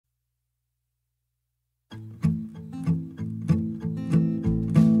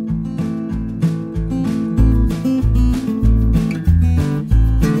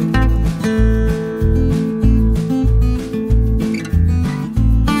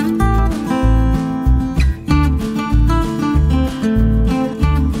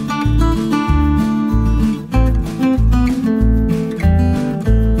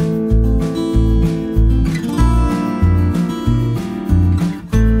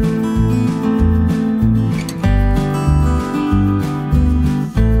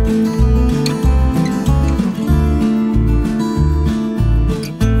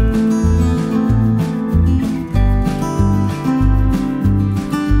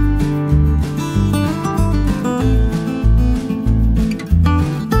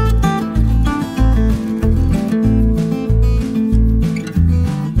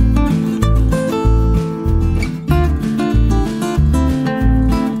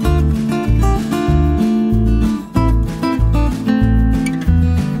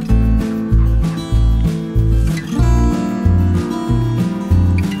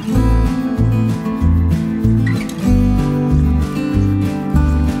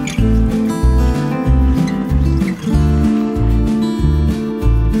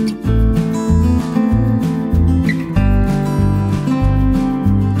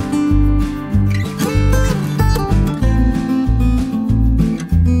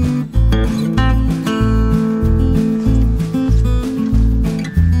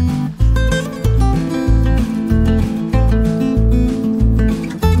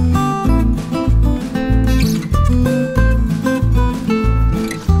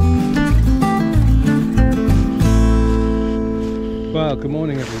Good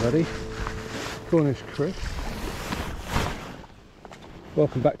morning everybody, Cornish Chris.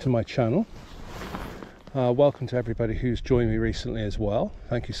 Welcome back to my channel. Welcome to everybody who's joined me recently as well.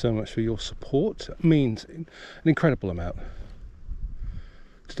 Thank you so much for your support. It means an incredible amount.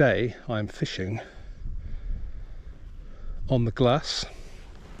 Today I'm fishing on the glass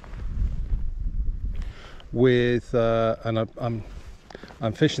with, I'm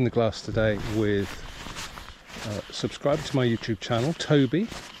fishing the glass today with subscriber to my YouTube channel, Toby,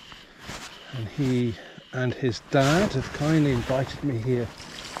 and he and his dad have kindly invited me here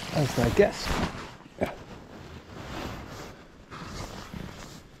as their guest.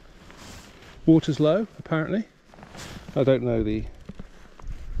 Water's low, apparently. I don't know the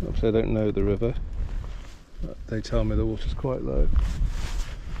river, but they tell me the water's quite low,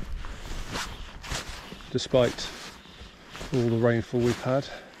 despite all the rainfall we've had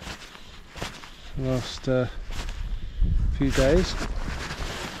the last few days.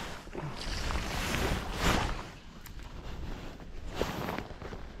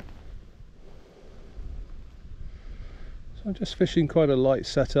 So I'm just fishing quite a light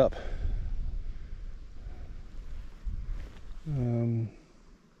setup.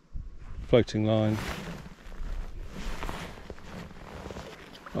 Floating line,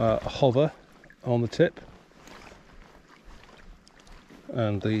 a hover on the tip,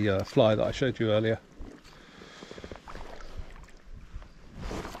 and the fly that I showed you earlier.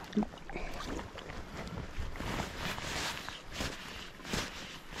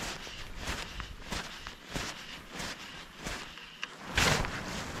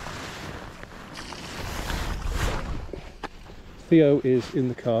 Theo is in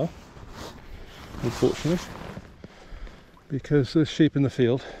the car, unfortunately, because there's sheep in the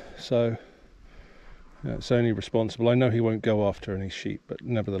field, so it's only responsible. I know he won't go after any sheep, but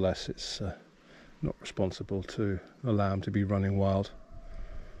nevertheless it's not responsible to allow him to be running wild.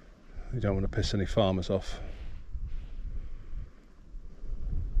 You don't want to piss any farmers off.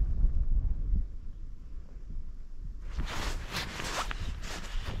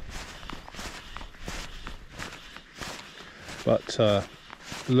 But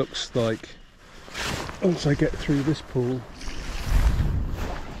looks like once I get through this pool,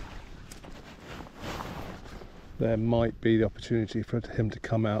 there might be the opportunity for him to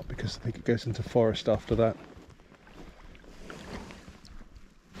come out, because I think it goes into forest after that.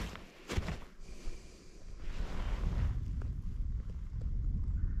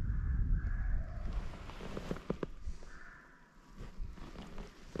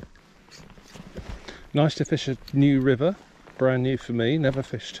 Nice to fish a new river, brand new for me, never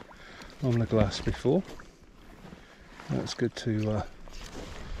fished on the glass before. That's good to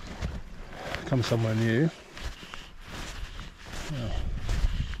come somewhere new. Oh.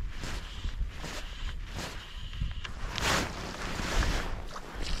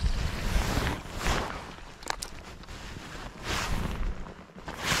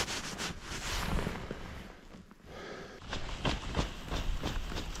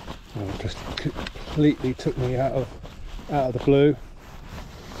 Oh, just completely took me out of the blue.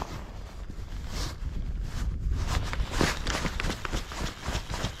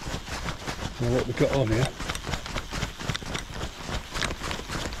 Now what we've got on here.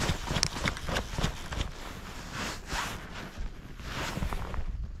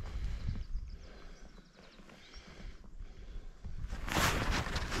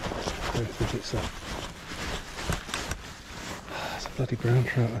 I don't think it's a bloody brown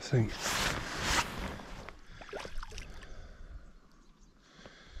trout, I think.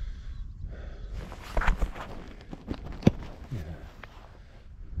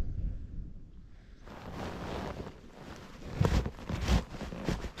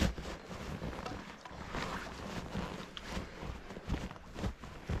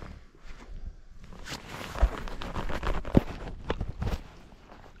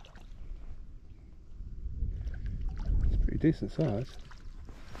 Decent size,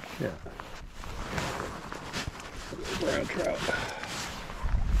 yeah. Brown trout.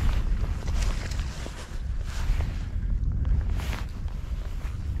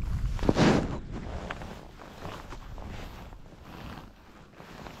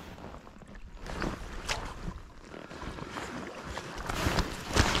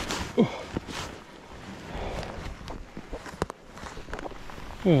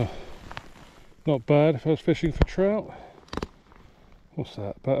 Oh, not bad if I was fishing for trout. What's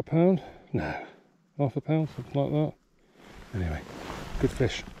that, about a pound? No, half a pound, something like that. Anyway, good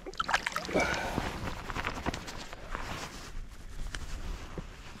fish.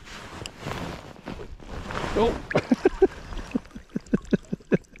 Oh!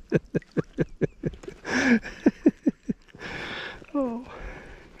 Oh.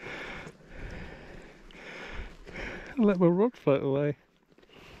 my rod float away.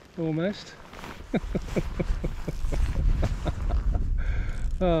 Almost.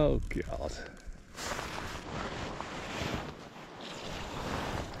 Oh God.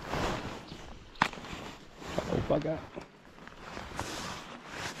 Oh bugger.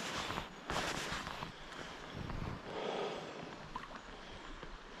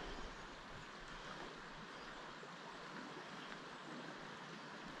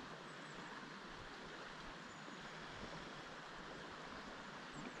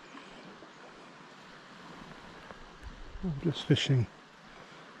 I'm just fishing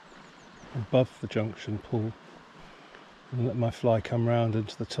above the junction pool and let my fly come round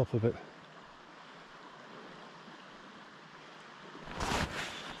into the top of it.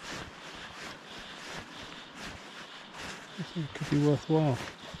 I think it could be worthwhile.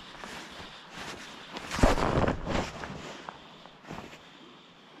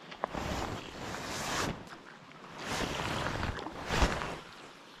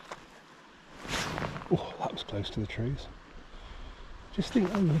 Oh, that was close to the trees. Just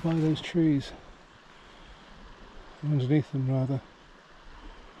think over by those trees. Underneath them, rather.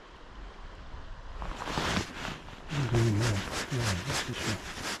 Yeah, that's for sure.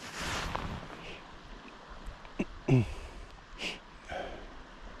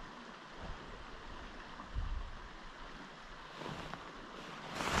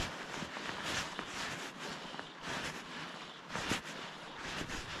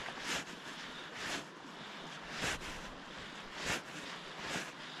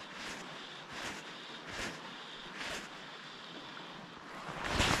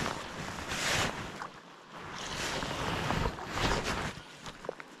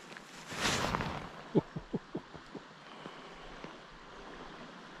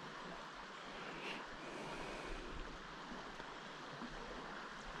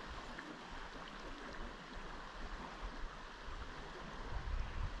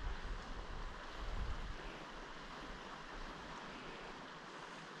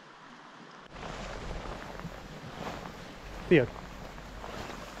 Theo,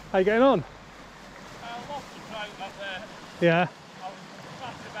 how you getting on? I lost the trout up there. Yeah. I was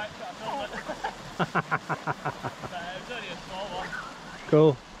fast about to film it. But it was only a small one.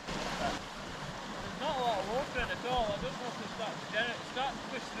 Cool. There's not a lot of water in it at all. I don't know if it starts to generate. It starts to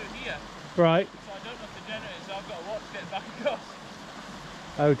push through here. Right. So I don't know if the generator, so I've got to watch to get back across.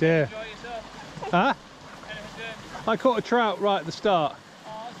 Oh dear. Enjoy yourself. Huh? Anything doing? I caught a trout right at the start.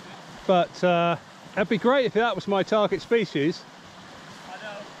 Oh, that's good. But it'd be great if that was my target species. I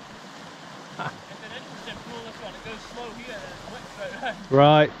know. It's an interesting pool, this one. It goes slow here and it whips right round.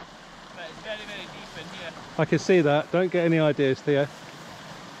 Right. But it's very, very deep in here. I can see that. Don't get any ideas, Theo. These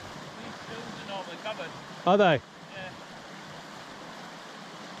stones are normally covered. Are they? Yeah.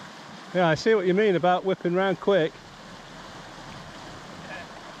 Yeah, I see what you mean about whipping round quick.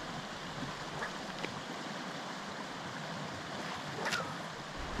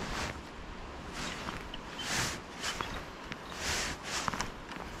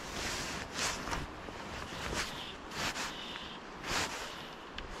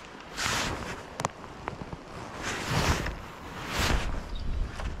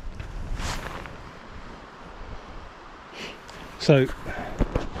 So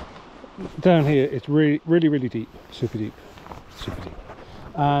down here it's really deep, super deep,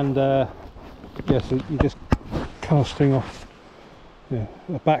 and yeah, so you're just casting off, a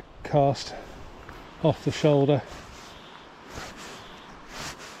back cast off the shoulder.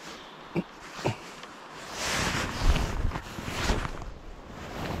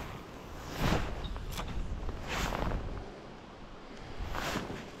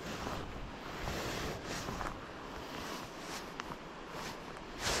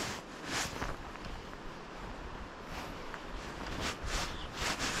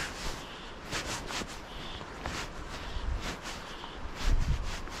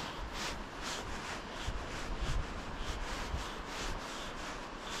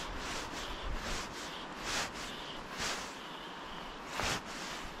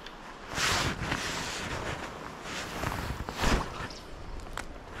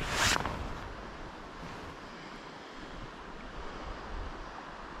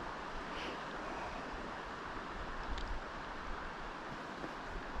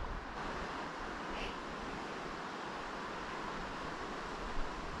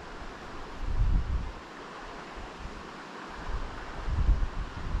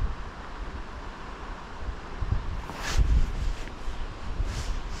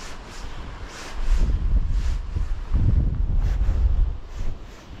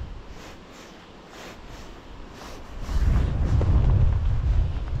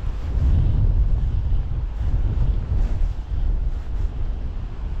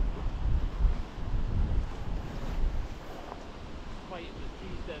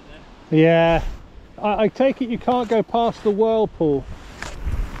 Yeah. I take it you can't go past the whirlpool.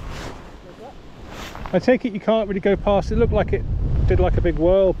 I take it you can't really go past. It looked like it did like a big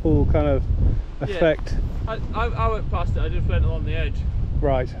whirlpool kind of effect. Yeah. I went past it, I just went along the edge.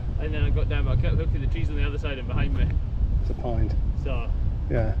 Right. And then I got down, but I kept looking at the trees on the other side and behind me. It's a pine. So,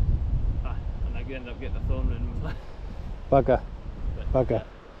 yeah. And I ended up getting a thorn in. Bugger. Bugger.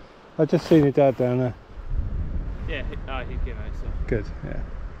 I've just seen your dad down there. Yeah, he came out, so. Good, yeah.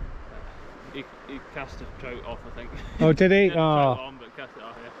 He cast a trout off, I think. Oh, did he? Didn't trout on, but cast it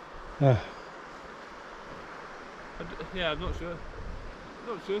off, yeah. Yeah, I'm not sure.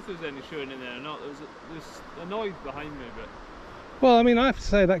 I'm not sure if there's any showing in there or not. There's a noise behind me, but... Well, I mean, I have to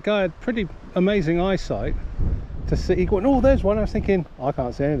say that guy had pretty amazing eyesight to see. He went, oh, there's one. I was thinking, I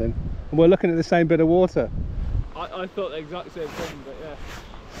can't see anything. And we're looking at the same bit of water. I thought the exact same thing, but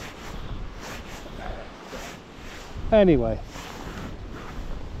yeah. Anyway.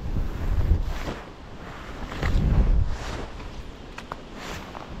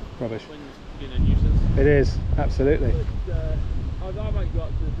 Rubbish. Wind's been a nuisance. It is, absolutely. I might go up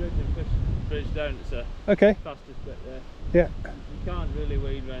to the bridge and push the bridge down. It's the fastest bit there. Yeah. You can't really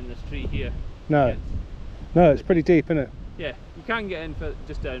wade around this tree here. No. No, it's pretty deep, isn't it? Yeah, you can get in for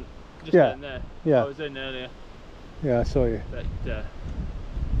just down there. Yeah. I was in earlier. Yeah, I saw you. But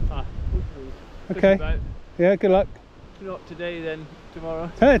hopefully. Okay. About. Yeah, good luck. If not today, then tomorrow.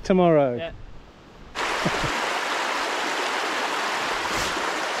 Tomorrow. Yeah.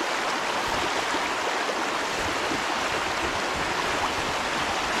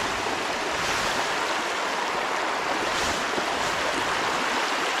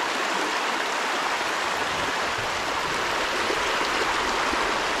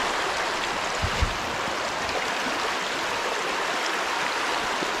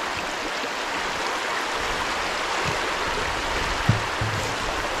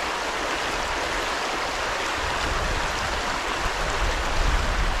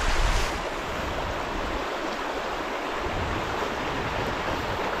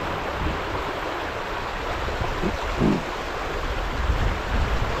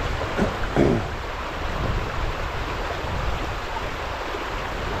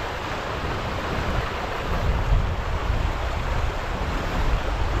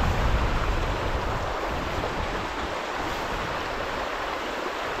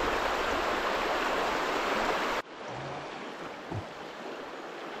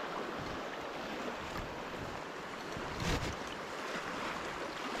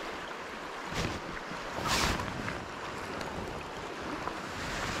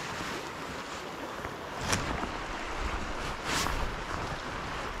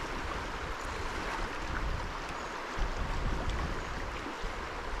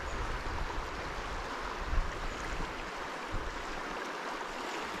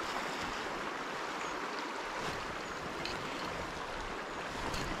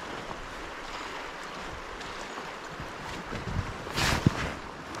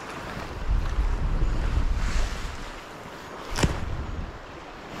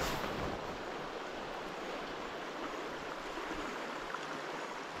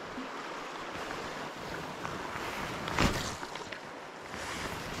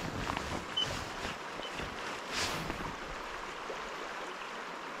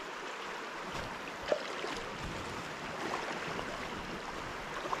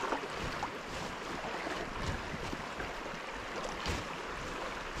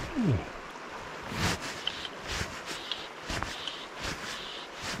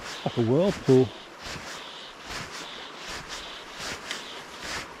 Like a whirlpool.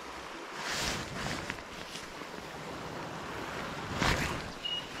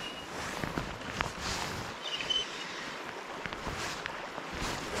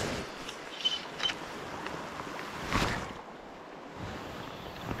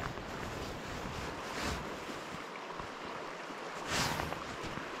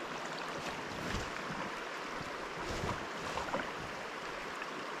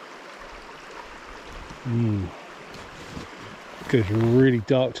 Goes really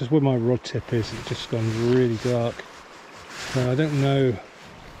dark, just where my rod tip is, it's just gone really dark. Now I don't know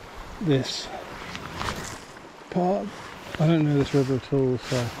this part, I don't know this river at all,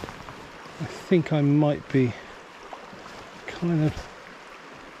 so I think I might be kind of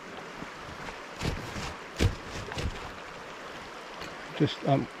just,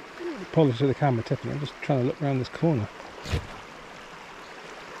 apologies to the camera tipping, I'm just trying to look around this corner.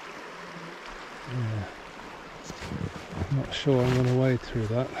 Yeah. I'm not sure I'm going to wade through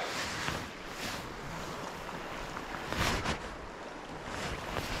that.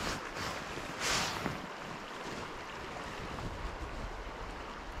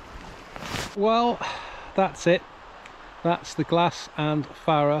 Well, that's it. That's the Glass and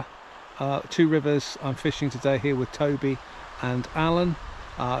Farrar, two rivers I'm fishing today here with Toby and Alan.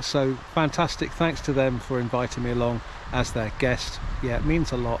 So fantastic, thanks to them for inviting me along as their guest. Yeah, it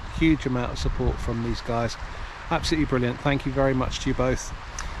means a lot, huge amount of support from these guys. Absolutely brilliant, thank you very much to you both.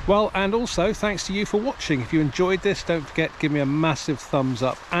 Well, and also thanks to you for watching. If you enjoyed this, don't forget to give me a massive thumbs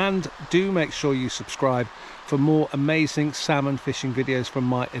up, and do make sure you subscribe for more amazing salmon fishing videos from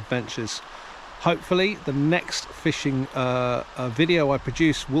my adventures. Hopefully the next fishing video I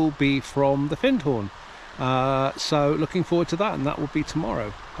produce will be from the Findhorn. So looking forward to that, and that will be tomorrow,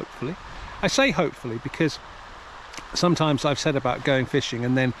 hopefully. I say hopefully because sometimes I've said about going fishing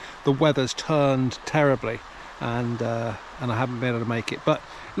and then the weather's turned terribly, and I haven't been able to make it, but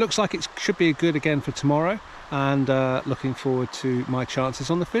it looks like it should be good again for tomorrow, and looking forward to my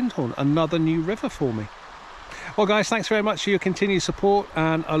chances on the Findhorn, another new river for me. Well guys, thanks very much for your continued support,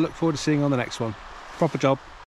 and I look forward to seeing you on the next one. Proper job.